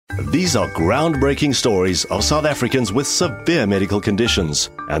These are groundbreaking stories of South Africans with severe medical conditions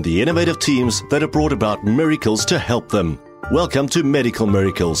and the innovative teams that have brought about miracles to help them. Welcome to Medical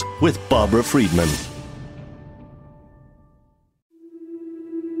Miracles with Barbara Friedman.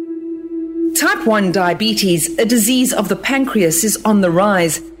 Type 1 diabetes, a disease of the pancreas, is on the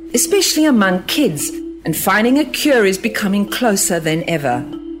rise, especially among kids, and finding a cure is becoming closer than ever.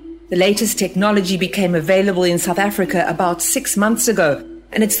 The latest technology became available in South Africa about 6 months ago,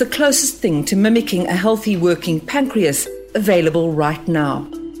 and it's the closest thing to mimicking a healthy working pancreas available right now.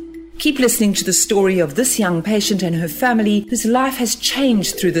 Keep listening to the story of this young patient and her family whose life has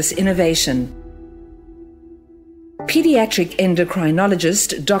changed through this innovation. Pediatric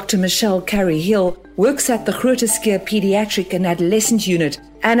endocrinologist Dr. Michelle Carey-Hill works at the Groote Schuur Pediatric and Adolescent Unit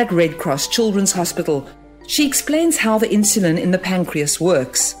and at Red Cross Children's Hospital. She explains how the insulin in the pancreas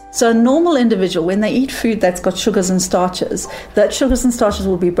works. So a normal individual, when they eat food that's got sugars and starches, that sugars and starches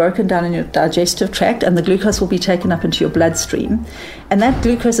will be broken down in your digestive tract and the glucose will be taken up into your bloodstream. And that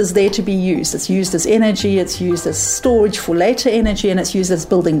glucose is there to be used. It's used as energy, it's used as storage for later energy, and it's used as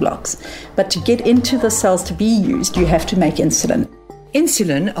building blocks. But to get into the cells to be used, you have to make insulin.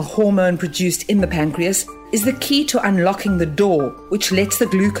 Insulin, a hormone produced in the pancreas, is the key to unlocking the door, which lets the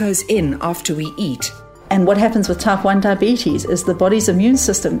glucose in after we eat. And what happens with type 1 diabetes is the body's immune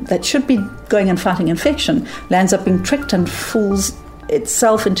system that should be going and fighting infection lands up being tricked and fools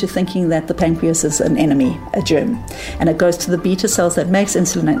itself into thinking that the pancreas is an enemy, a germ. And it goes to the beta cells that makes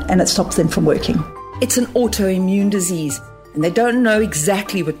insulin and it stops them from working. It's an autoimmune disease, and they don't know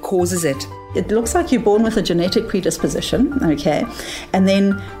exactly what causes it. It looks like you're born with a genetic predisposition, okay? And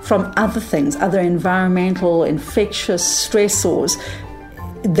then from other things, other environmental, infectious stressors,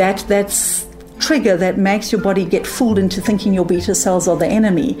 that's trigger that makes your body get fooled into thinking your beta cells are the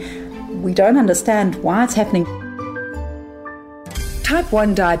enemy. We don't understand why it's happening. Type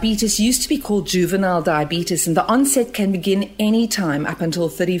 1 diabetes used to be called juvenile diabetes, and the onset can begin any time up until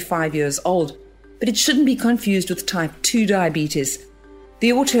 35 years old. But it shouldn't be confused with type 2 diabetes. The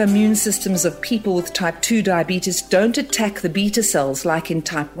autoimmune systems of people with type 2 diabetes don't attack the beta cells like in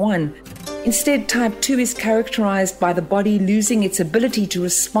type 1. Instead, type 2 is characterized by the body losing its ability to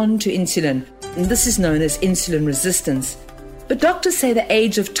respond to insulin, and this is known as insulin resistance. But doctors say the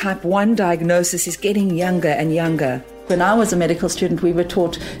age of type 1 diagnosis is getting younger and younger. When I was a medical student, we were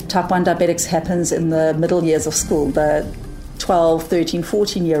taught type 1 diabetics happens in the middle years of school, the 12, 13,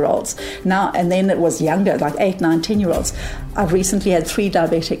 14-year-olds. Now, and then it was younger, like 8, 9, 10-year-olds. I've recently had 3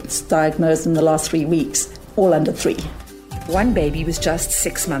 diabetics diagnosed in the last 3 weeks, all under 3. One baby was just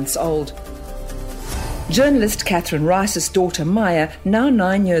 6 months old. Journalist Catherine Rice's daughter Maya, now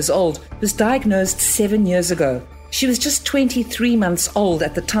 9 years old, was diagnosed 7 years ago. She was just 23 months old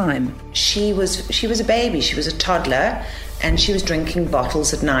at the time. She was a baby, she was a toddler, and she was drinking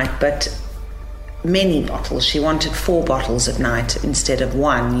bottles at night, but many bottles. She wanted 4 bottles at night instead of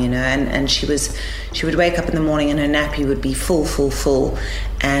 1, and she would wake up in the morning and her nappy would be full.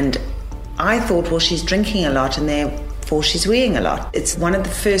 And I thought, well, she's drinking a lot and therefore she's weeing a lot. It's one of the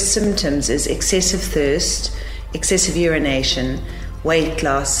first symptoms is excessive thirst, excessive urination, weight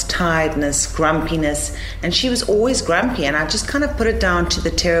loss, tiredness, grumpiness, and she was always grumpy, and I just kind of put it down to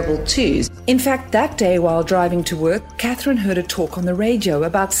the terrible 2s. In fact, that day while driving to work, Catherine heard a talk on the radio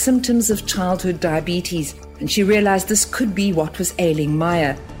about symptoms of childhood diabetes, and she realized this could be what was ailing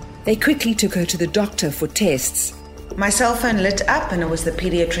Maya. They quickly took her to the doctor for tests. My cell phone lit up and it was the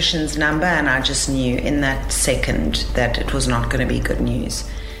pediatrician's number, and I just knew in that second that it was not going to be good news.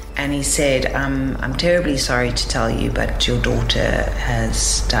 And he said, I'm terribly sorry to tell you, but your daughter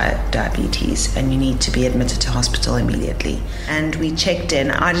has diabetes and you need to be admitted to hospital immediately. And we checked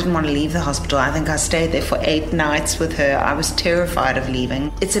in. I didn't want to leave the hospital. I think I stayed there for 8 nights with her. I was terrified of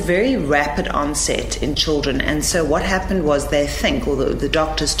leaving. It's a very rapid onset in children. And so what happened was the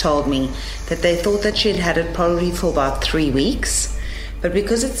doctors told me that they thought that she had had it probably for about 3 weeks. But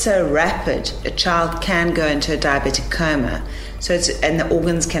because it's so rapid, a child can go into a diabetic coma. And the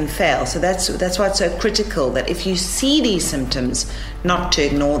organs can fail. So that's why it's so critical that if you see these symptoms, not to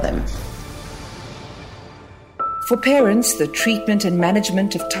ignore them. For parents, the treatment and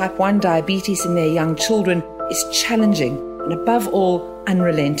management of type 1 diabetes in their young children is challenging and above all,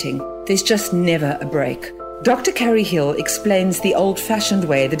 unrelenting. There's just never a break. Dr. Carey-Hill explains the old-fashioned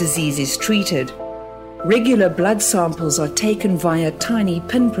way the disease is treated. Regular blood samples are taken via tiny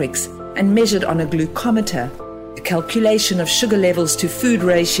pinpricks and measured on a glucometer. The calculation of sugar levels to food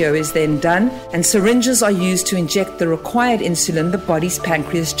ratio is then done, and syringes are used to inject the required insulin the body's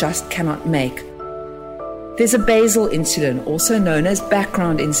pancreas just cannot make. There's a basal insulin, also known as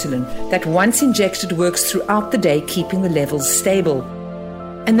background insulin, that once injected works throughout the day, keeping the levels stable.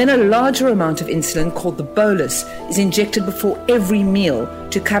 And then a larger amount of insulin, called the bolus, is injected before every meal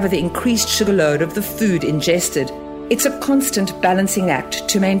to cover the increased sugar load of the food ingested. It's a constant balancing act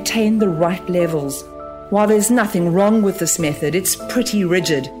to maintain the right levels. While there's nothing wrong with this method, it's pretty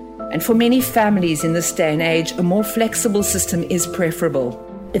rigid. And for many families in this day and age, a more flexible system is preferable.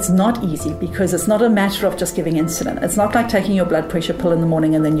 It's not easy because it's not a matter of just giving insulin. It's not like taking your blood pressure pill in the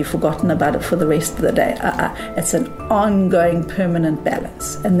morning and then you've forgotten about it for the rest of the day. It's an ongoing, permanent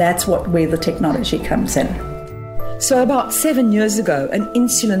balance. And that's where the technology comes in. So about 7 years ago, an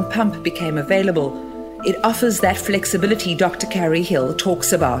insulin pump became available. It offers that flexibility Dr. Carrie Hill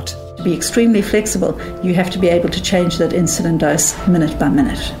talks about. To be extremely flexible, you have to be able to change that insulin dose minute by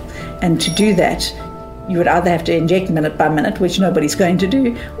minute. And to do that, you would either have to inject minute by minute, which nobody's going to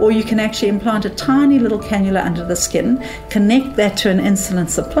do, or you can actually implant a tiny little cannula under the skin, connect that to an insulin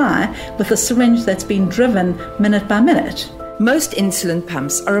supply with a syringe that's been driven minute by minute. Most insulin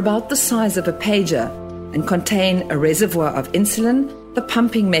pumps are about the size of a pager and contain a reservoir of insulin, the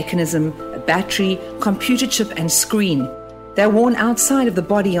pumping mechanism, a battery, computer chip and screen. They're worn outside of the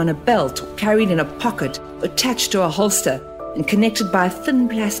body on a belt, or carried in a pocket, attached to a holster, and connected by a thin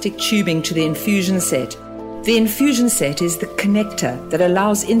plastic tubing to the infusion set. The infusion set is the connector that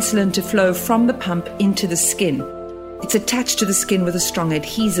allows insulin to flow from the pump into the skin. It's attached to the skin with a strong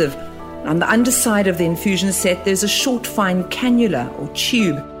adhesive. On the underside of the infusion set, there's a short, fine cannula or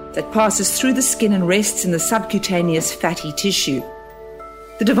tube that passes through the skin and rests in the subcutaneous fatty tissue.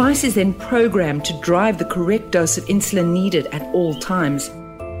 The device is then programmed to drive the correct dose of insulin needed at all times.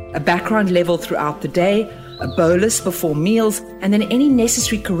 A background level throughout the day, a bolus before meals, and then any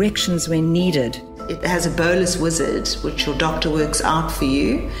necessary corrections when needed. It has a bolus wizard, which your doctor works out for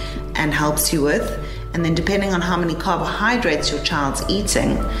you and helps you with. And then depending on how many carbohydrates your child's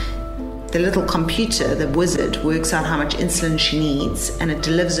eating, the little computer, the wizard, works out how much insulin she needs, and it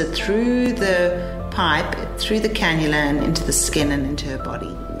delivers it through the pipe, through the cannula, and into the skin and into her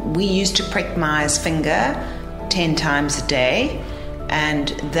body. We used to prick Maya's finger 10 times a day, and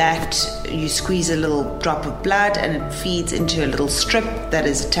that you squeeze a little drop of blood and it feeds into a little strip that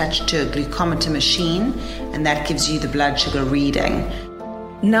is attached to a glucometer machine, and that gives you the blood sugar reading.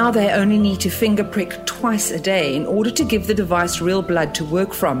 Now they only need to finger prick twice a day in order to give the device real blood to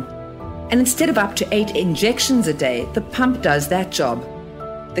work from. And instead of up to 8 injections a day, the pump does that job.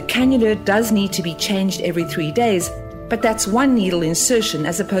 The cannula does need to be changed every 3 days, but that's one needle insertion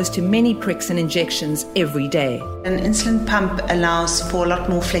as opposed to many pricks and injections every day. An insulin pump allows for a lot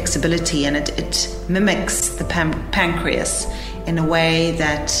more flexibility, and it mimics the pancreas in a way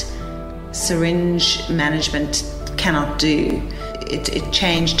that syringe management cannot do. It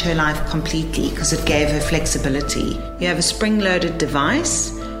changed her life completely because it gave her flexibility. You have a spring-loaded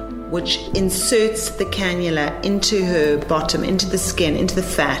device which inserts the cannula into her bottom, into the skin, into the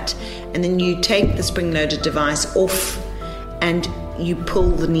fat, and then you take the spring-loaded device off and you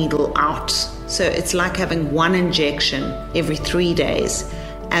pull the needle out. So it's like having one injection every 3 days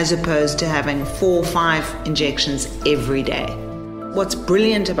as opposed to having 4 or 5 injections every day. What's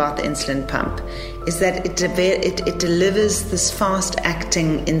brilliant about the insulin pump is that it delivers this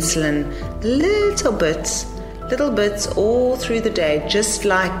fast-acting insulin little bits all through the day, just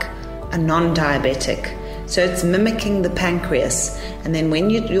like a non-diabetic. So it's mimicking the pancreas. And then when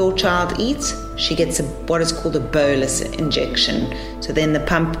your child eats, she gets what is called a bolus injection. So then the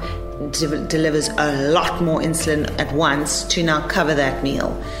pump delivers a lot more insulin at once to now cover that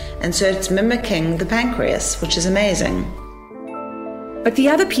meal. And so it's mimicking the pancreas, which is amazing. But the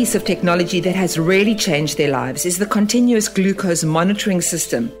other piece of technology that has really changed their lives is the continuous glucose monitoring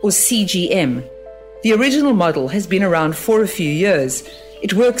system, or CGM. The original model has been around for a few years.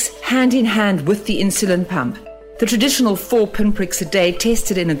 It works hand in hand with the insulin pump. The traditional 4 pinpricks a day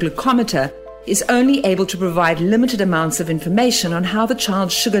tested in a glucometer is only able to provide limited amounts of information on how the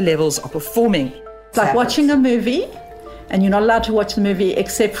child's sugar levels are performing. It's like watching a movie, and you're not allowed to watch the movie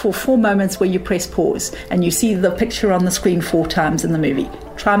except for 4 moments where you press pause and you see the picture on the screen 4 times in the movie.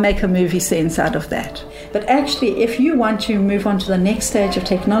 Try and make a movie sense out of that. But actually, if you want to move on to the next stage of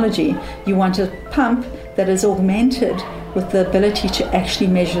technology, you want a pump that is augmented with the ability to actually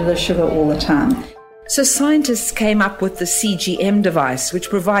measure the sugar all the time. So scientists came up with the CGM device, which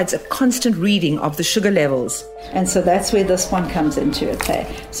provides a constant reading of the sugar levels. And so that's where this one comes into play.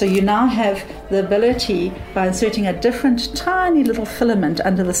 So you now have the ability, by inserting a different tiny little filament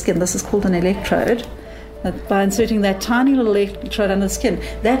under the skin, this is called an electrode, by inserting that tiny little electrode under the skin,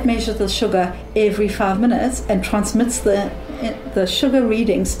 that measures the sugar every 5 minutes and transmits the sugar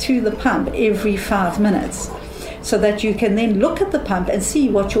readings to the pump every 5 minutes. so that you can then look at the pump and see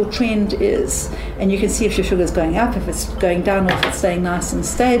what your trend is. And you can see if your sugar is going up, if it's going down, or if it's staying nice and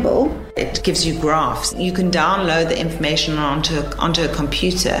stable. It gives you graphs. You can download the information onto a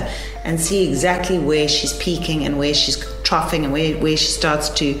computer and see exactly where she's peaking and where she's troughing and where she starts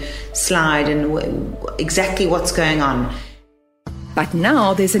to slide and exactly what's going on. But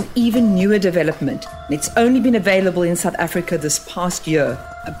now there's an even newer development, and it's only been available in South Africa this past year.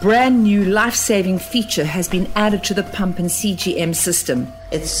 A brand new life-saving feature has been added to the pump and CGM system.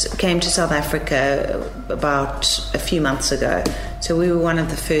 It came to South Africa about a few months ago, so we were one of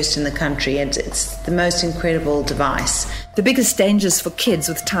the first in the country, and it's the most incredible device. The biggest dangers for kids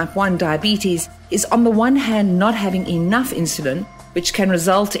with type 1 diabetes is, on the one hand, not having enough insulin, which can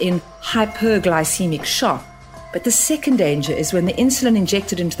result in hyperglycemic shock. But the second danger is when the insulin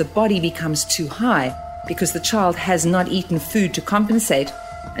injected into the body becomes too high because the child has not eaten food to compensate,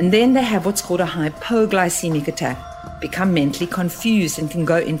 and then they have what's called a hypoglycemic attack, become mentally confused and can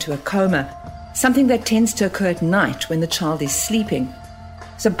go into a coma, something that tends to occur at night when the child is sleeping.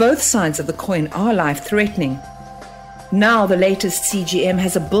 So both sides of the coin are life-threatening. Now the latest CGM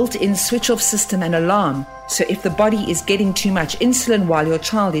has a built-in switch-off system and alarm, so if the body is getting too much insulin while your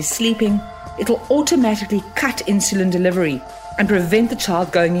child is sleeping, it'll automatically cut insulin delivery and prevent the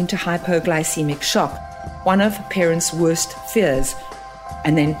child going into hypoglycemic shock, one of parents' worst fears.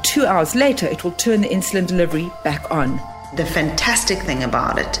 And then 2 hours later, it will turn the insulin delivery back on. The fantastic thing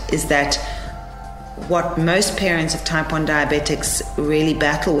about it is that what most parents of type 1 diabetics really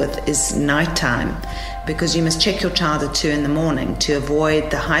battle with is nighttime, because you must check your child at 2 in the morning to avoid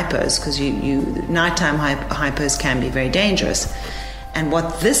the hypos, because nighttime hypos can be very dangerous. And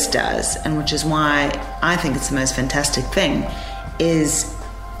what this does, and which is why I think it's the most fantastic thing, is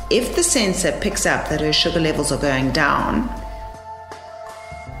if the sensor picks up that her sugar levels are going down,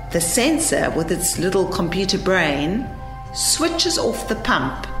 the sensor with its little computer brain switches off the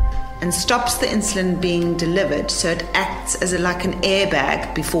pump and stops the insulin being delivered, so it acts as like an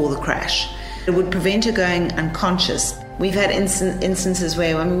airbag before the crash. It would prevent her going unconscious. We've had instances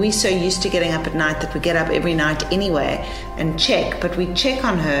where, we're so used to getting up at night that we get up every night anyway and check, but we check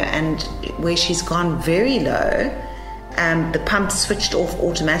on her, and where she's gone very low, the pump switched off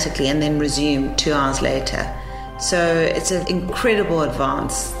automatically and then resumed 2 hours later. So it's an incredible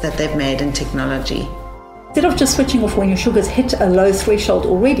advance that they've made in technology. Instead of just switching off when your sugar's hit a low threshold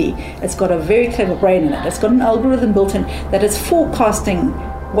already, it's got a very clever brain in it. It's got an algorithm built in that is forecasting,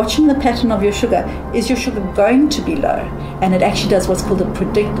 watching the pattern of your sugar. Is your sugar going to be low? And it actually does what's called a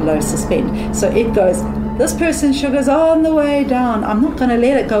predict low suspend. So it goes, this person's sugar's on the way down. I'm not going to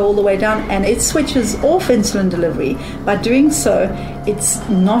let it go all the way down. And it switches off insulin delivery. By doing so, it's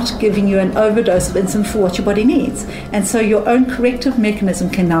not giving you an overdose of insulin for what your body needs. And so your own corrective mechanism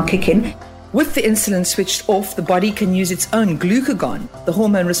can now kick in. With the insulin switched off, the body can use its own glucagon, the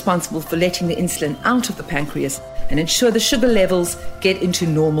hormone responsible for letting the insulin out of the pancreas, and ensure the sugar levels get into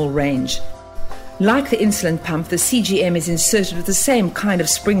normal range. Like the insulin pump, the CGM is inserted with the same kind of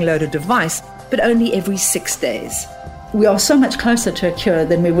spring-loaded device, but only every 6 days. We are so much closer to a cure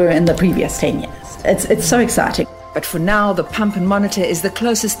than we were in the previous 10 years. It's so exciting. But for now, the pump and monitor is the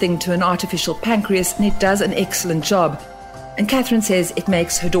closest thing to an artificial pancreas, and it does an excellent job. And Catherine says it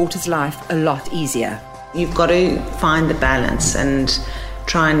makes her daughter's life a lot easier. You've got to find the balance and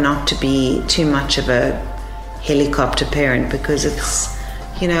try not to be too much of a helicopter parent, because it's,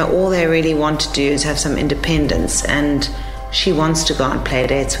 all they really want to do is have some independence, and she wants to go on play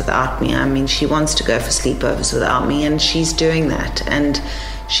dates without me. She wants to go for sleepovers without me, and she's doing that, and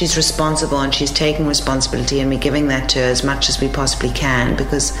she's responsible, and she's taking responsibility, and we're giving that to her as much as we possibly can,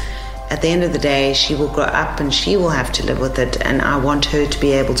 because at the end of the day, she will grow up and she will have to live with it, and I want her to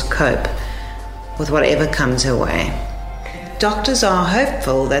be able to cope with whatever comes her way. Doctors are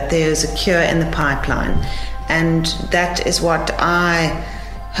hopeful that there's a cure in the pipeline, and that is what I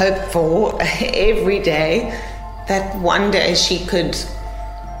hope for every day, that one day she could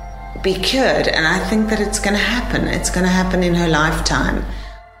be cured, and I think that it's going to happen. It's going to happen in her lifetime.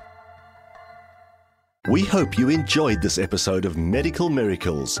 We hope you enjoyed this episode of Medical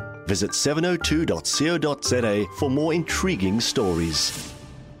Miracles. Visit 702.co.za for more intriguing stories.